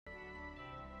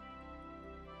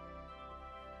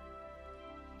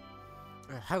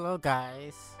Hello,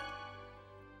 guys.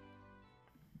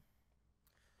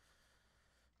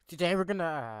 Today we're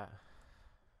gonna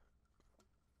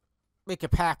make a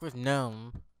pact with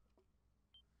Gnome.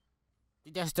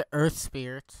 That's the Earth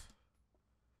Spirit.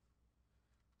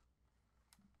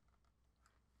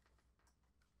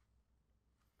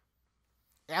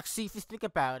 Actually, if you think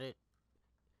about it,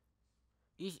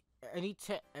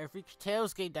 every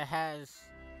Tales game that has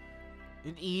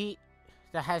an E,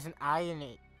 that has an I and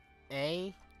an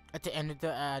A at the end of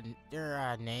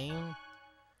their name,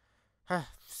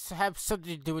 have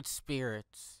something to do with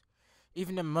spirits.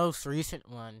 Even the most recent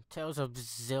one, Tales of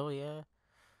Basilia,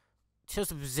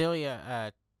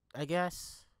 I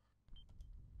guess.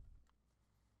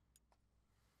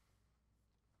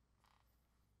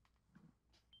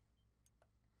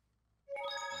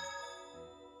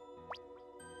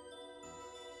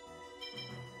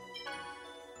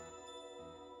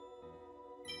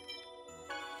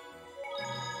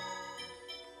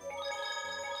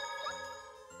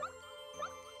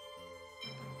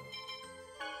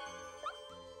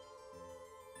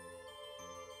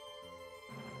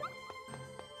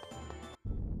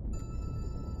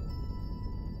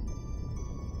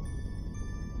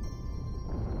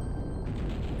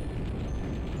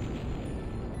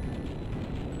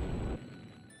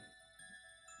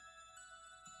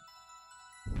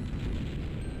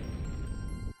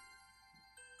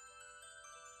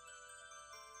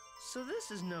 So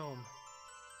this is Gnome.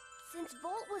 Since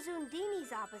Volt was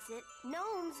Undini's opposite,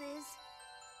 Gnome's is...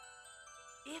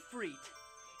 Ifrit.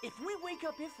 If we wake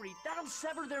up Ifrit, that'll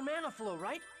sever their mana flow,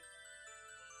 right?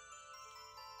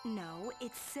 No,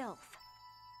 it's Sylph.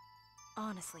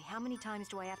 Honestly, how many times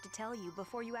do I have to tell you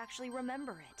before you actually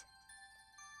remember it?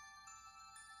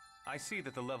 I see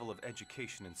that the level of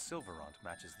education in Silverant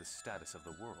matches the status of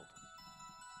the world.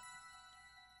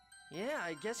 Yeah,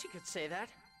 I guess you could say that.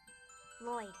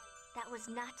 Lloyd, that was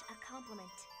not a compliment.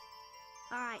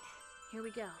 Alright, here we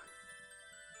go.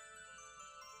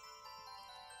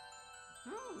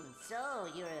 So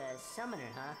you're a summoner,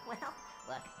 huh? Well,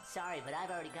 look, sorry, but I've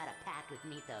already got a pact with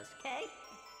Mythos, okay?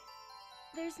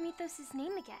 There's Mythos'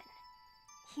 name again.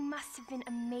 He must have been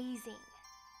amazing.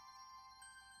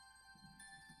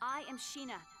 I am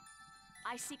Sheena.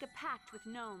 I seek a pact with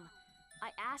Gnome.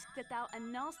 I ask that thou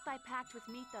annulst thy pact with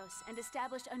Mythos and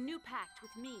establish a new pact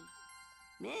with me.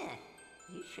 Man,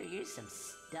 you sure use some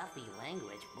stuffy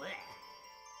language, bleh.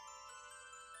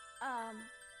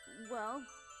 Well,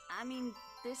 I mean,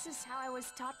 this is how I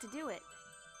was taught to do it.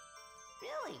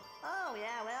 Really? Oh,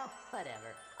 yeah, well,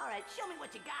 whatever. All right, show me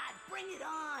what you got. Bring it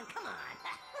on, come on.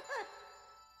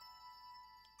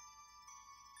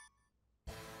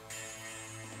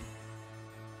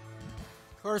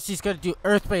 Of course, he's gonna do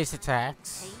Earth-based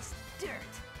attacks. Taste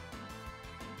dirt.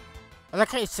 I like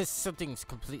how he says something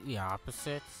completely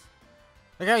opposite.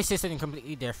 Like how he says something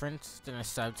completely different than a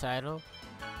subtitle.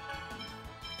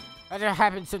 That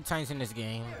happens sometimes in this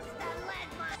game.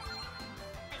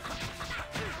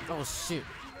 Oh shoot,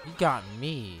 he got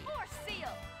me.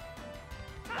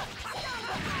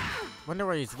 Wonder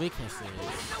where his weakness is.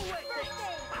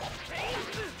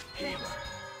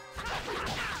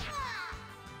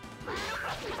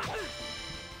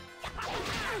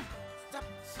 Stop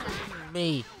attacking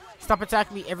me. Stop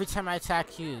attacking me every time I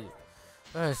attack you.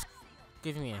 It's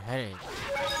giving me a headache.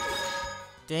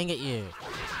 Dang it, you.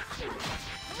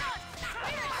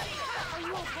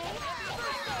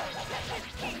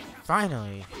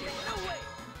 Finally.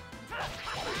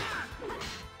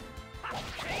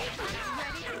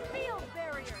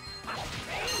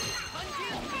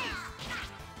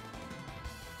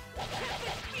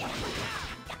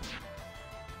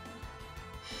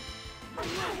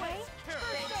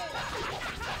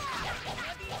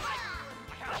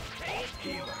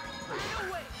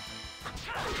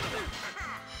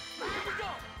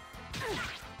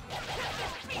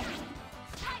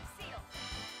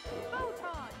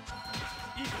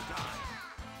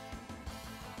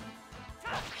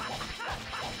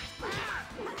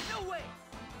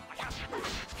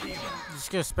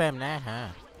 Just gonna spam that, huh?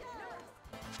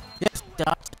 Yes,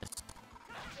 dodge this.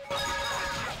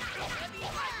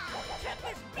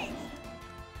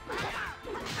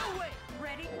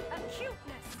 Ready?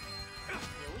 Acuteness!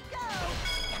 Here we go.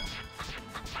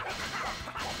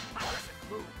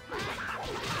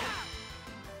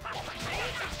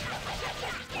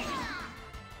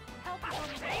 Help us on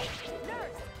the way!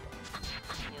 Nurse!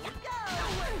 Here we go.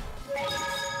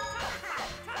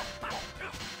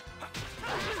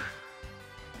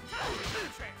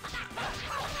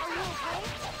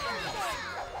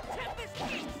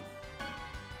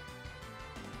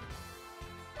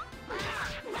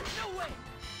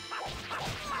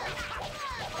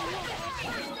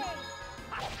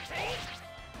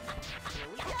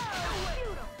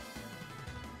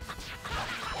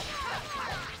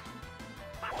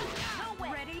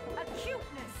 Ready?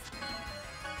 Acuteness!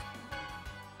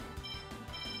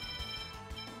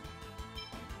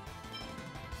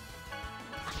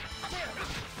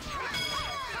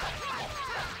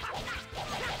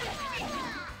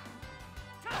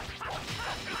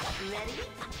 Ready?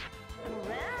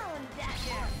 Round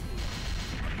dasher!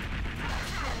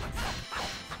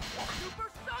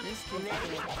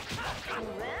 Ready?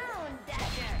 Round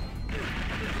dasher!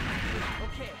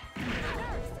 Okay.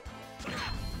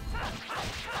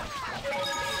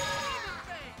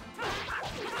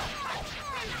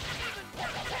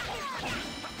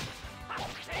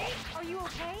 Are you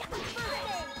okay?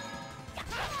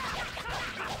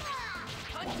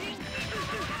 Hunting?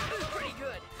 Pretty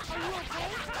good. Are you okay?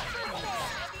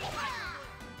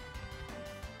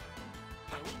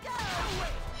 Here we go!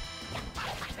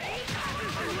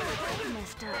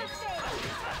 Messed up.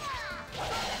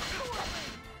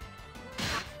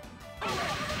 I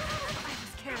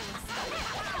was careless.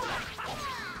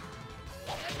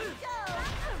 Here we go!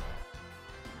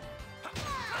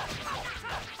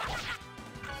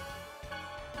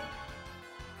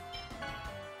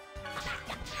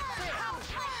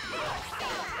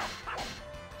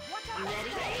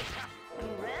 Ready?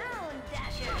 Round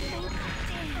dasher!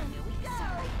 Here we go!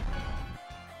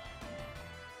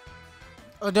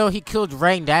 Oh no, he killed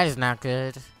Rain. That is not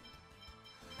good.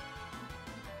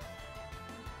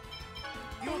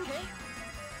 You okay?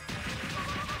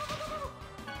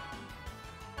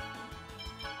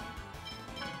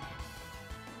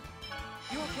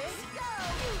 You okay?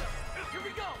 Here we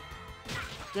go!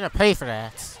 You're gonna pay for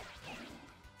that.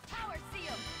 Power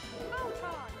seal!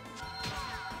 Photon!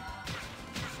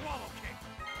 Swallow kick.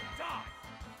 Die.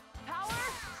 Power!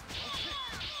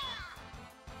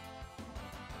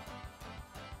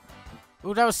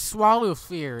 Oh, that was Swallow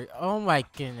Fury. Oh my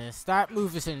goodness. That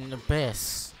move is an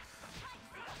abyss.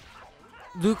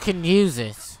 Luke can use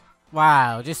it.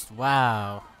 Wow, just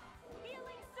wow.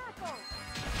 Healing circle!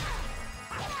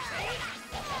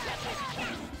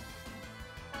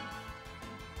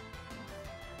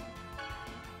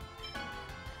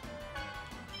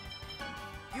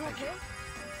 You okay?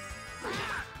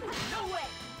 No way!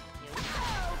 Here we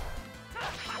go!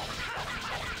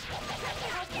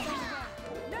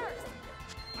 Nurse!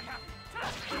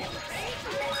 Here we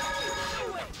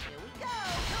go!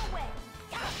 No way!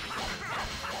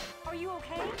 Are you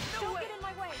okay? Don't get in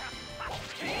my way!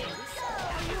 Here we go!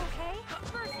 Are you okay?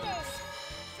 First aid!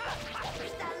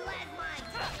 Push that lead mine!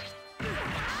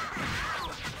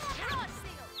 You're on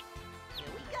seal!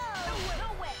 Here we go! No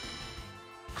way!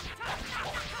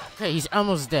 Okay, he's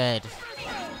almost dead.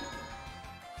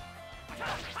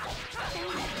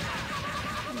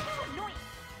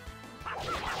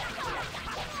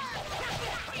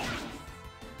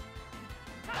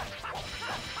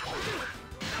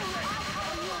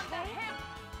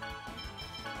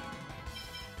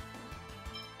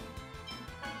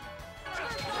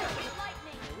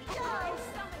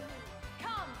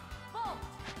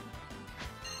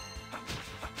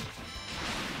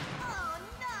 Oh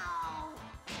no!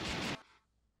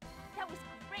 That was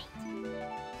great!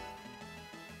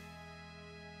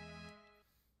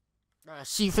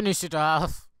 She finished it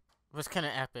off. It was kind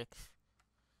of epic.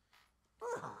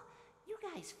 Ugh, you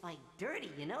guys fight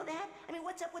dirty, you know that? I mean,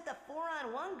 what's up with the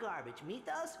 4-on-1 garbage,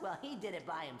 Mythos? Well, he did it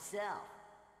by himself.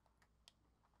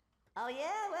 Oh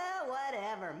yeah? Well,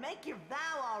 whatever. Make your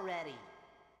vow already.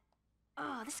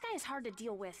 Oh, this guy is hard to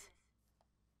deal with.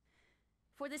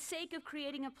 For the sake of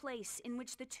creating a place in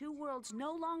which the two worlds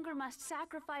no longer must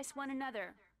sacrifice one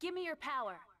another, give me your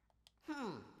power.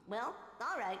 Well,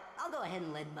 alright. I'll go ahead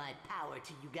and lend my power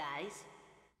to you guys.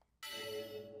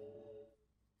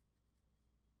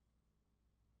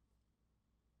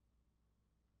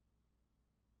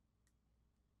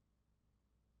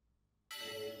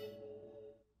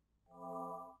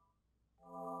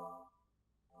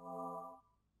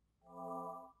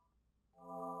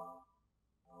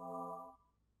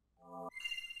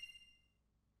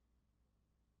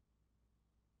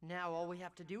 Now all we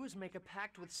have to do is make a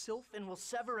pact with Sylph and we'll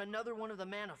sever another one of the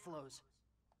mana flows.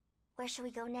 Where should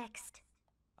we go next?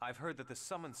 I've heard that the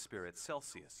summoned spirit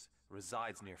Celsius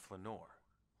resides near Flanor.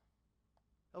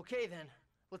 Okay then,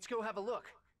 let's go have a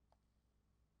look.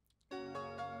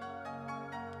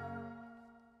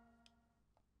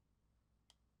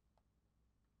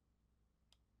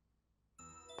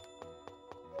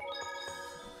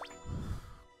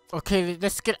 Okay,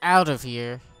 let's get out of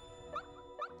here.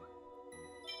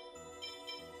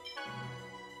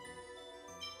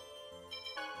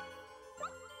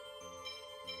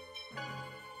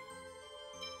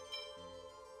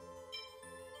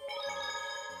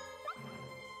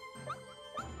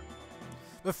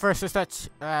 But first, let's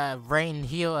let Rain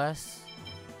heal us.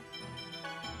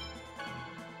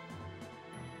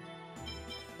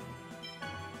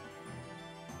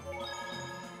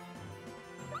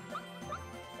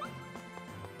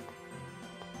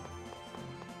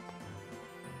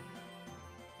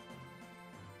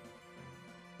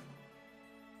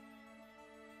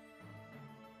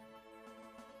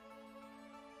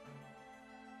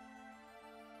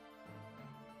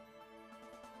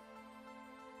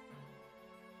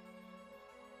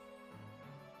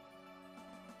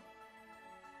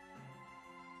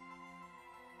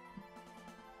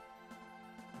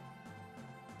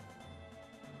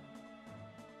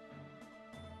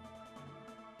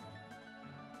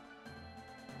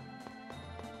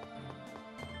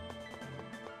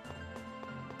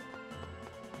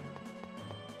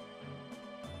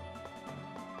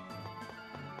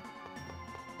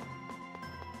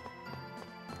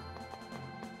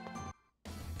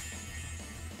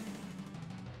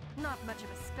 Not much of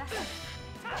a specimen.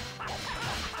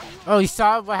 Oh, you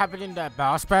saw what happened in that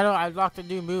boss battle? I unlocked a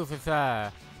new move with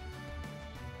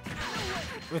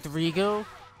Regal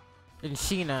and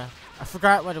Sheena. I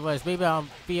forgot what it was. Maybe I'll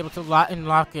be able to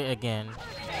unlock it again.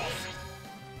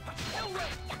 I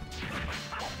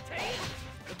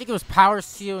think it was Power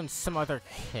Seal and some other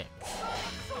kick.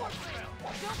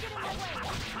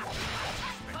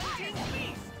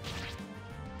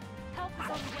 Help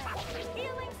is on the way.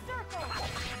 Healing circle.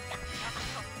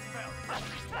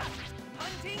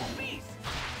 Hunting beast!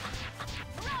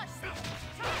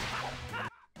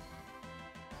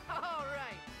 All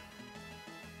right.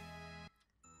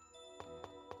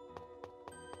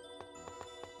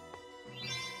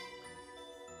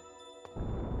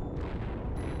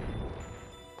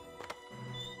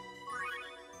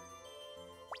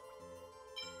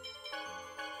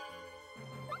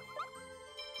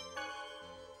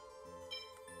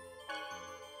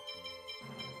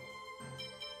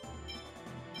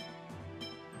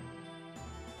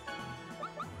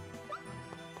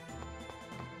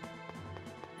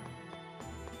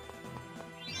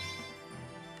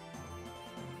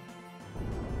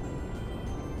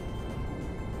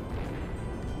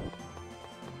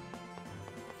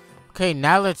 Okay,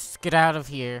 now let's get out of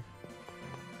here.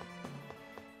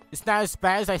 It's not as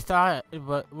bad as I thought it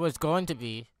was going to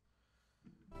be.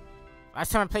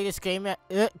 Last time I played this game, I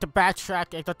thought the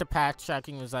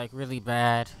backtracking was like really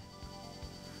bad.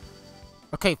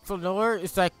 Okay, Floor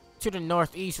is like to the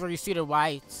northeast where you see the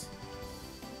whites.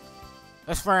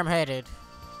 That's where I'm headed.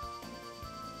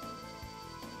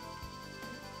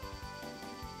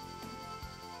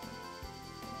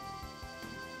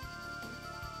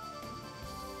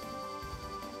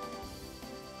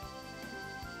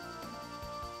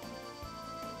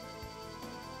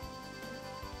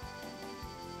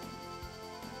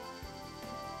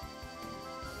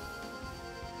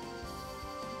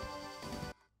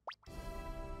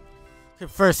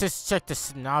 Okay, first, let's check the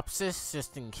synopsis,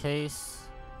 just in case.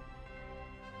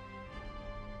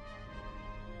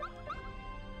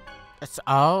 That's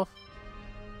all?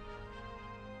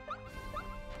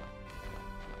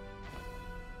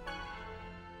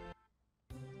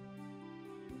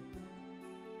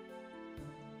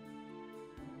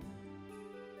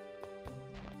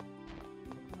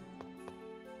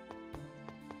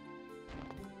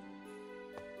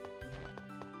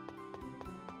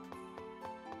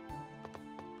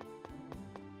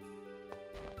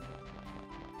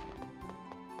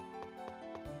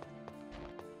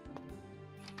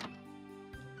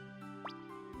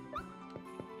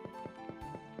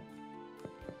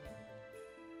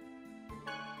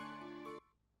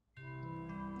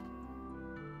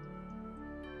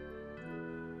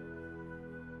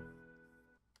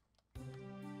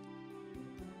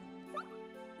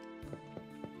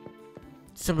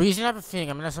 Some reason I have a feeling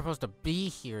I'm not supposed to be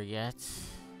here yet.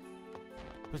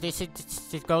 But they said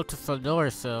to go to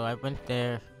Floor, so I went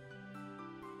there.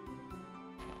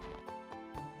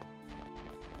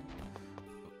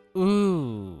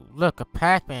 Ooh, look, a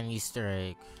Pac-Man Easter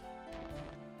egg.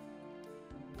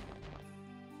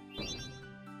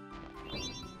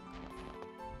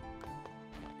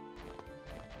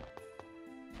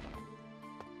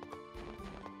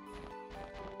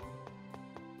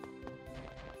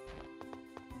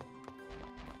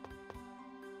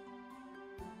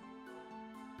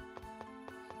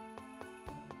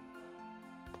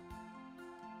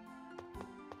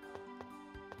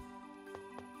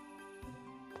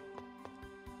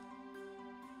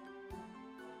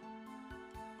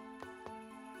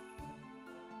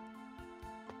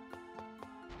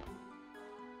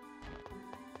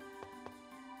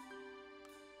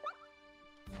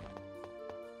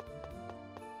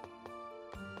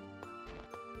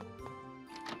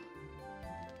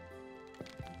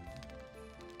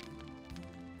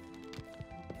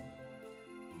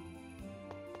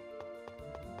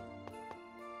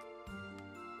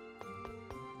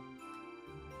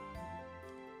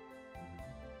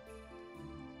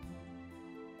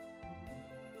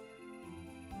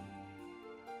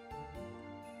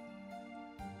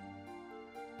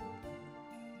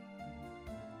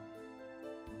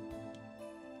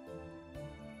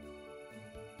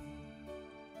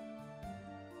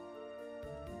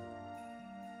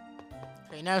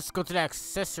 Okay, now let's go to the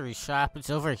accessory shop. It's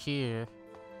over here.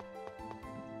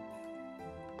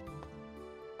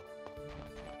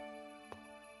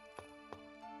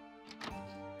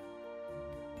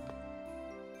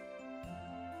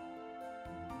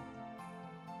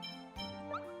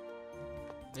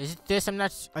 Is it this?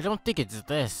 I don't think it's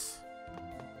this.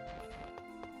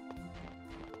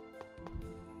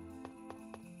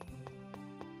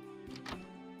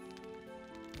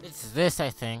 It's this, I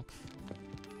think.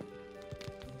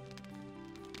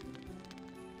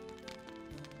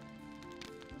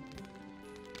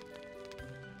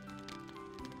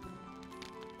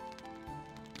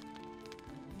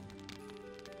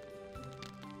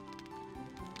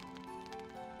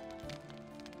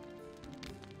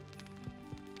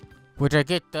 Where'd I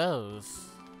get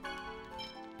those?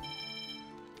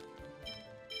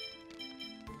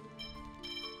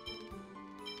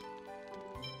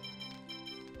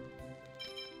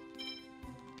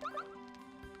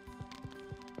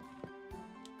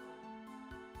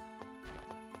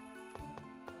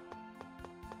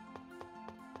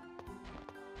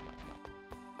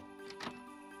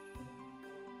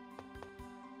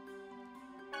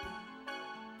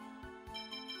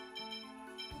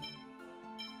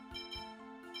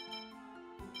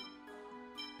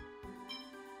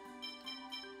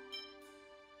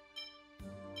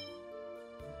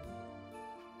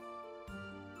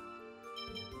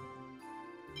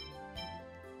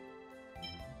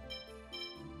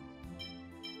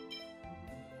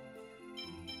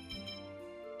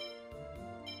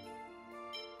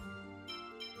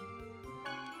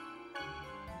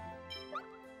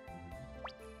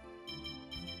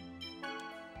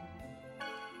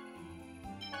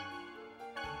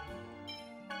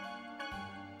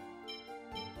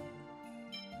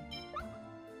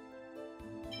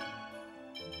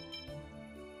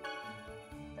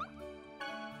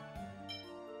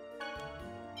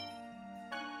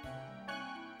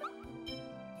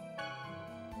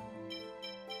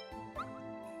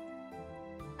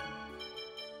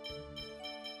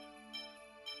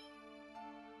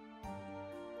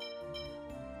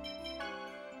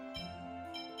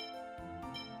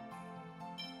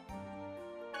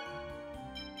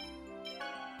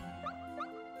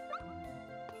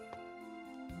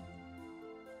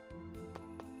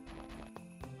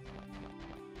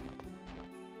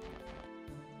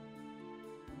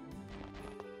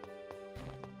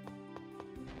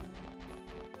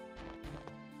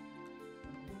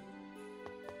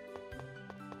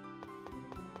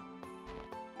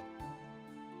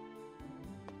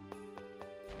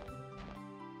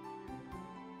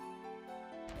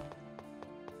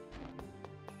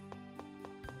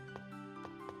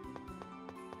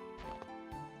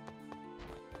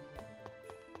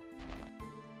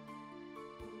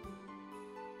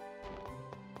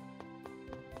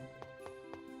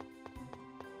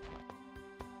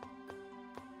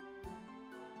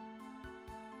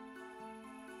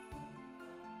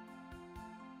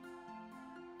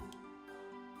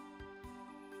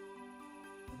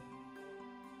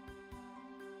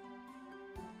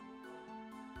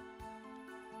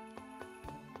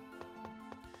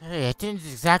 Hey, I didn't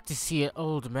exactly see an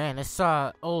old man. I saw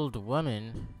an old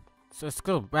woman. So let's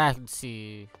go back and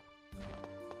see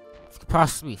if we could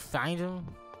possibly find him.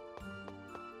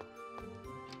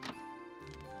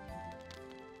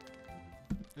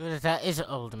 That is an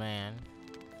old man.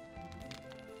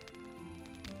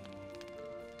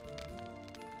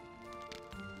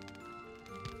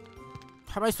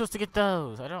 How am I supposed to get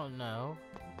those? I don't know.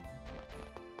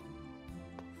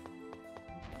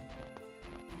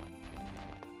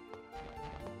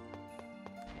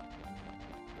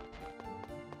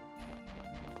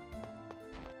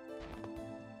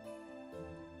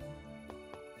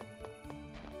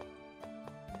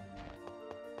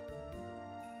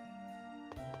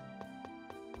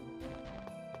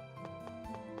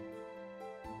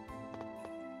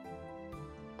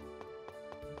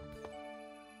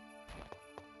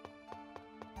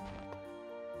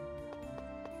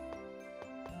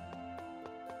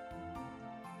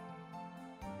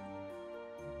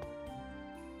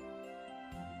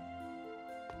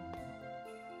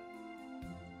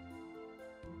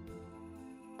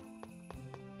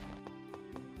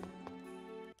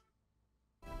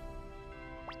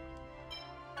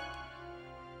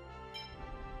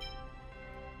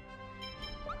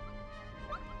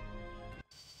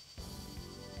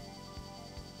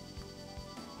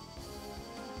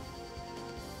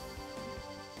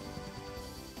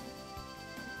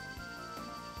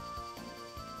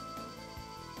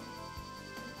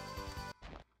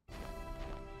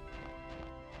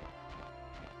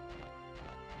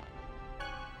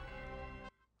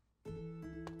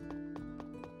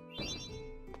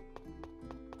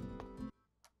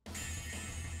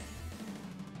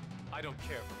 I don't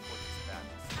care for pointless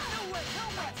battles. No way! No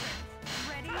way!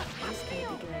 Ready?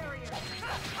 Steel barrier.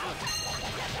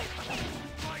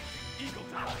 Rising Eagle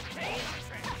Die!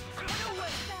 No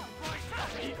way!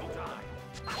 Rising Eagle Die!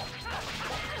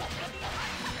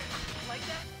 Like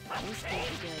that?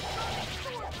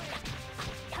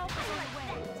 Help us on the way.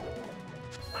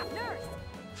 Nurse.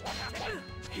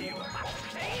 Healer!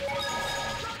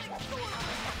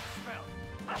 Spell!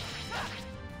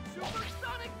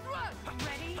 Supersonic thrust!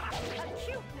 Ready?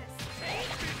 Acuteness.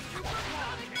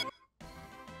 Supersonic thrust!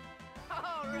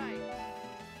 All right.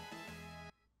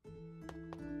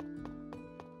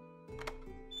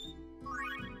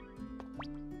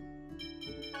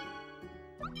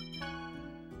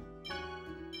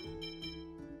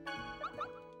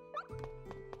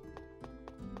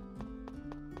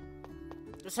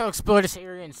 Let's go explore this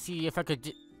area and see if I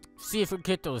could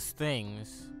get those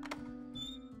things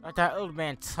like that old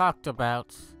man talked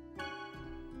about.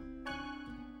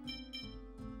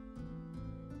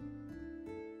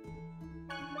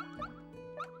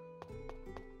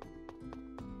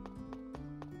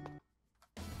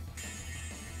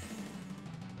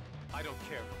 I don't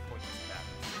care for pointless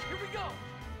battles. Here we go.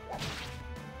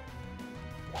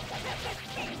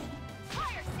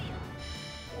 Fire seal.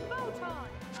 Photon.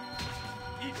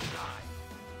 Eagle Die!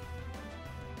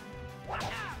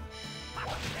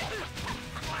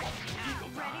 Eagle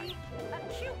Die! Ready?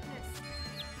 Acuteness.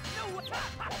 No way!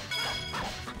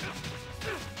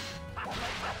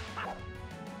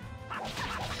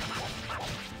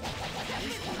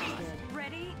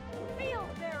 Ready?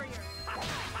 Field barrier.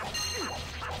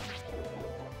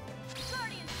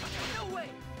 Guardian seal. No way!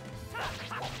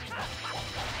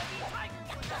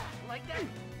 Like that?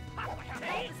 Help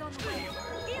is on the way.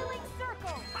 Healing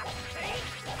circle.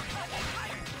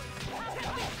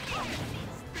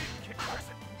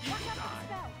 Watch out for the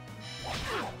spell.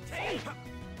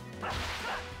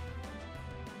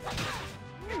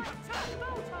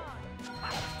 Photon.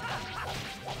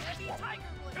 Heavy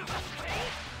tiger blade.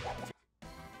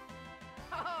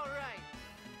 All right.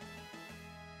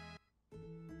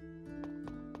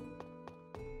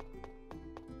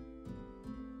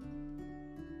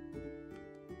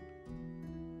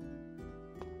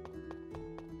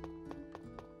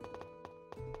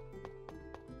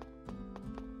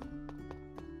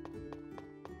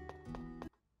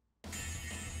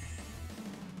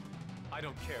 I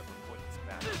don't care for pointless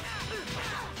battles.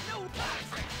 No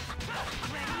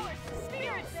Ready?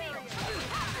 Spirit barrier.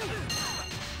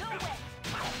 No way.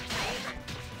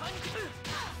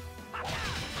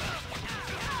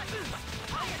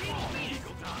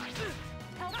 Eagle Die!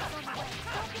 Help us on the way.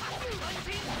 Don't get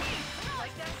confused.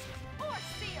 Like that? Force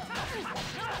seal.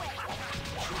 No way.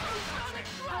 Supersonic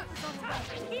Help thrust! is on the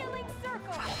way. Healing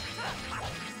circle.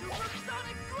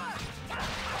 Supersonic thrust!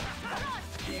 Rush.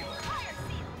 Fire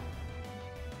seal.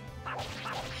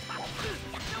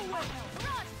 No way!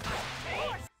 Rush.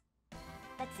 Force.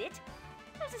 That's it?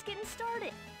 I was just getting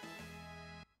started.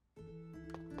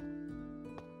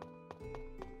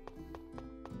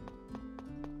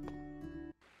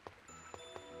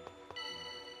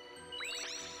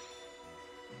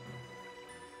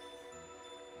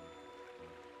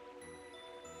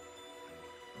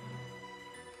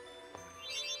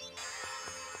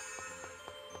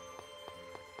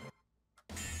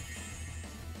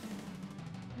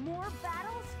 More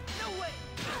battles? No way!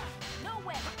 No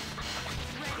way.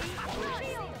 Ready?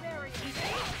 Field barrier.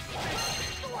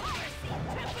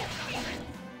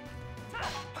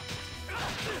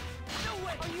 No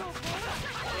way! Are you okay?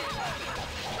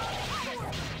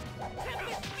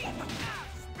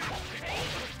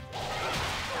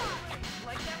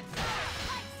 Like that?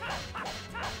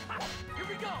 Here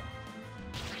we go!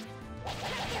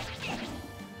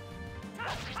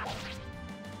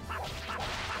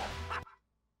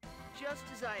 Just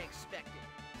as I expected.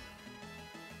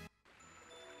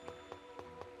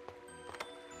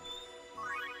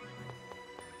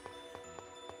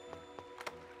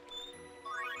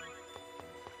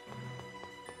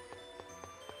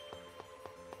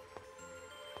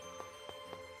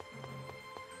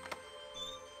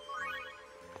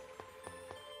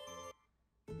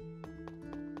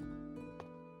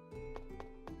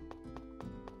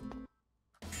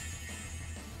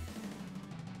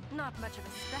 Not much of a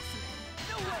specimen.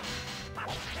 No way!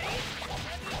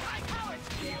 Heavy power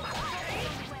steel!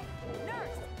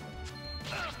 Nurse.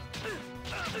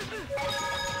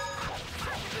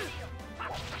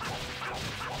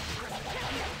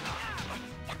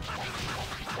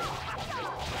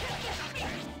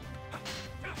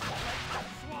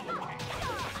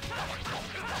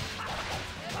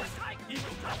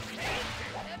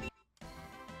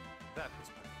 That was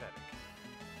pathetic.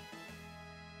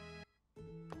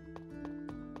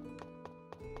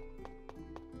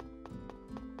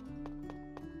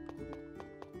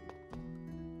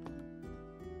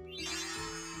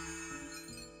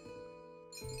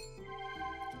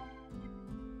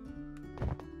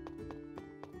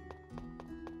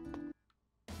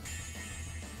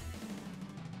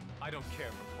 I don't care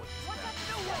for poison. What's up?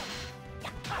 No way!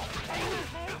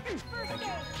 Thank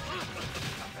you.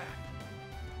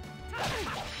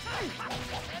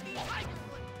 Heavy tiger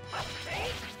flip!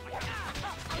 Take!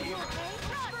 Are you okay?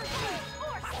 First aid!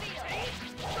 Force field!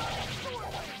 Sonic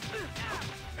sword!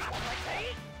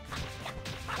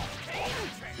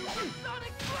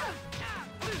 Supersonic thrust!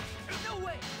 No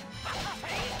way! Supersonic!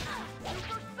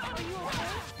 Are you okay?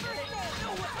 First aid! No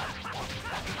way!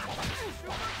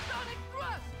 Supersonic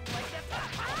thrust! Like that!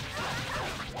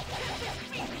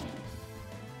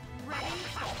 Ready?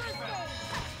 First aid!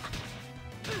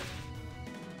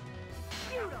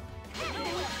 Shoot 'em! Hit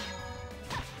 'em!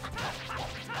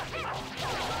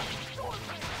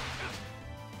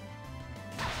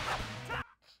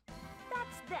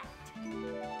 That's that.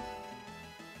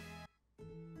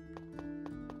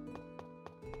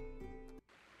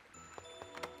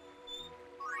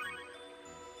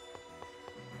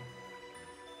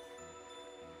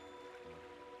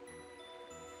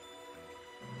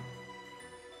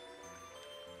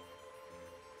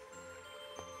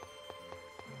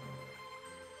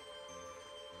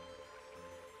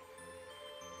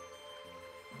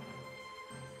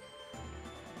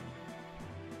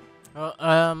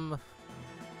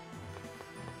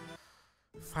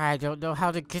 I don't know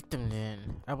how to get them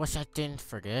then. I wish I didn't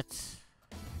forget.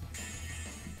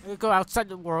 Go outside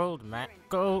the world map.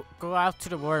 Go out to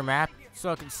the world map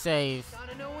so I can save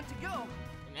Gotta know when to go.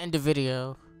 and end the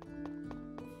video.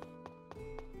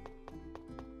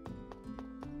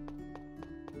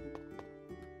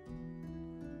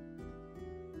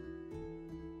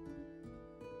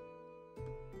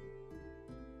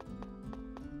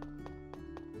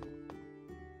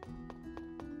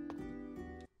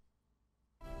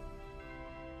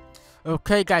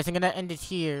 Okay guys, I'm gonna end it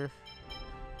here.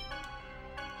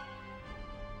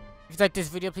 If you like this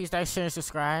video, please like, share, and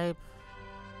subscribe.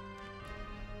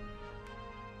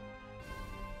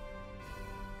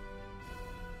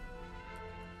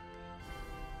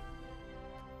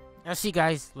 I'll see you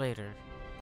guys later.